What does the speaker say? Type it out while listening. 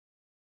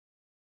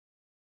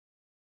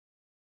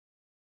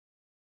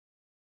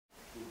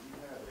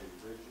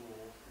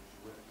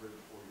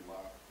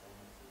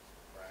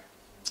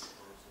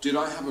Did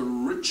I have a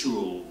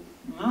ritual?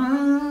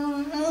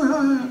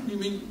 You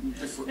mean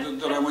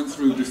that I went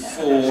through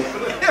before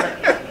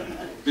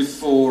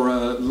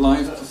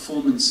live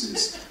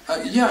performances?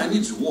 Yeah, I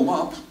need to warm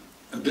up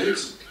a bit.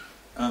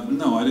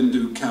 No, I didn't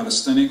do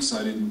calisthenics.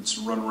 I didn't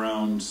run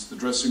around the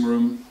dressing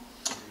room.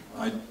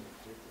 I'm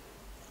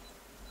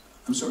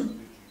sorry?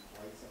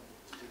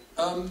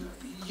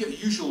 Yeah,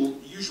 usual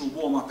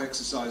warm-up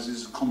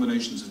exercises,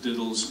 combinations of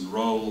diddles and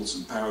rolls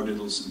and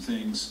paradiddles and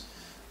things.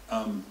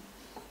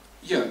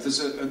 Yeah, there's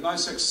a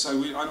nice exercise.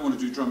 I don't want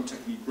to do drum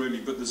technique really,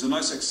 but there's a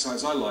nice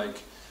exercise I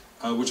like,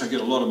 which I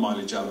get a lot of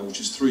mileage out of, which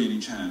is 3 in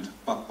each hand.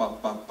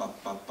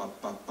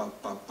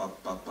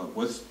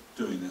 Worth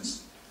doing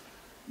this.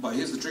 But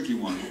here's the tricky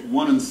one.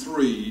 1 and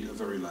 3 are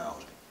very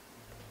loud.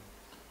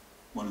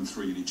 1 and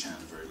 3 in each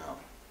hand are very loud.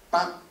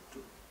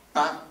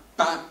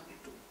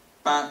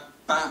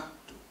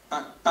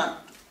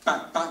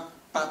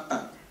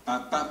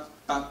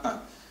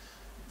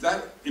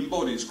 That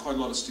embodies quite a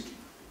lot of sticking,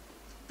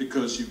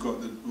 because you've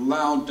got the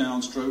loud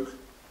downstroke,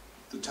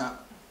 the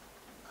tap,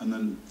 and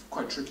then,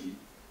 quite tricky,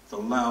 the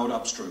loud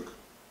upstroke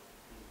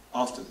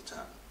after the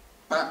tap.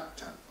 Back,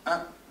 tap,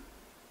 up,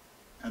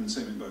 and the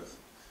same in both.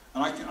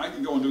 And I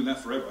can go on doing that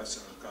forever. I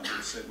can't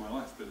really save my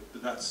life, but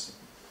that's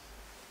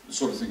the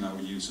sort of thing I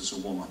would use as a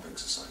warm-up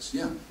exercise.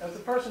 Yeah? As a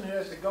person who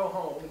has to go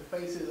home and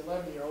face his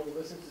 11-year-old who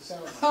listens to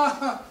sound,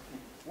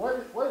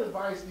 what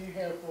advice do you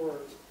have for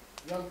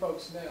young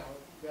folks now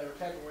that are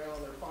tapping around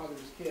on their father's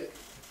kit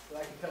that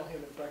I can tell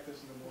him at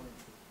breakfast in the morning?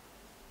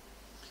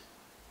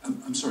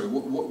 I'm sorry,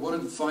 what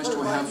advice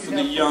do I have for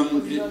the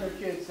younger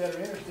kids that are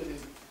interested in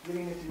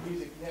getting into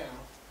music now?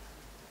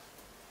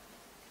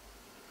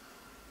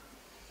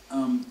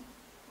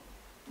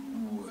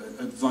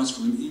 Advice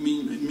for them? You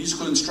mean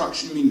musical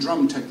instruction? You mean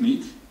drum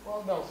technique?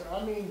 Well, no, sir.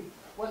 I mean,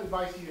 what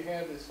advice do you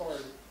have as far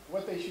as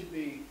what they should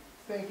be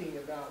thinking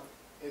about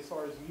as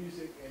far as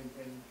music and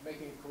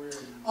making a career?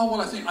 Oh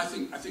well, I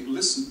think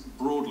listen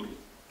broadly.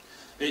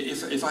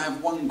 If I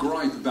have one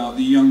gripe about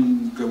the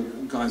young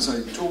guys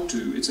I talk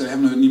to, it's they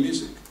haven't heard any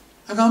music.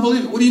 I can't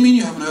believe it. What do you mean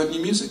you haven't heard any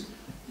music?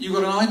 You've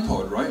got an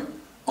iPod, right?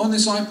 On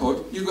this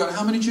iPod, you've got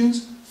how many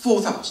tunes?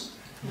 4,000.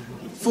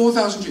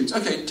 4,000 tunes.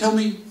 Okay, tell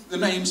me the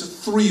names of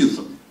 3 of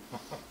them.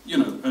 You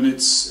know, and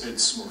it's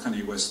well,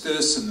 Kanye West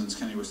this, and then there's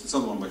Kanye West this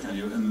other one by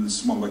Kanye, and then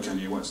there's one by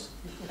Kanye West.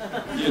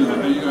 You know,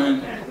 and you're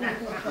going,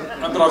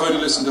 but I've only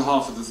listened to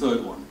half of the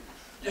 3rd one.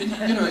 And,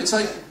 you know, it's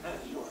like,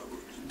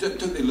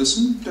 don't they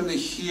listen? Don't they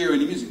hear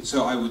any music?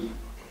 So I would,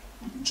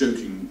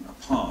 joking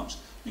apart,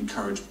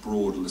 encourage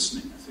broad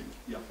listening, I think.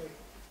 Yeah.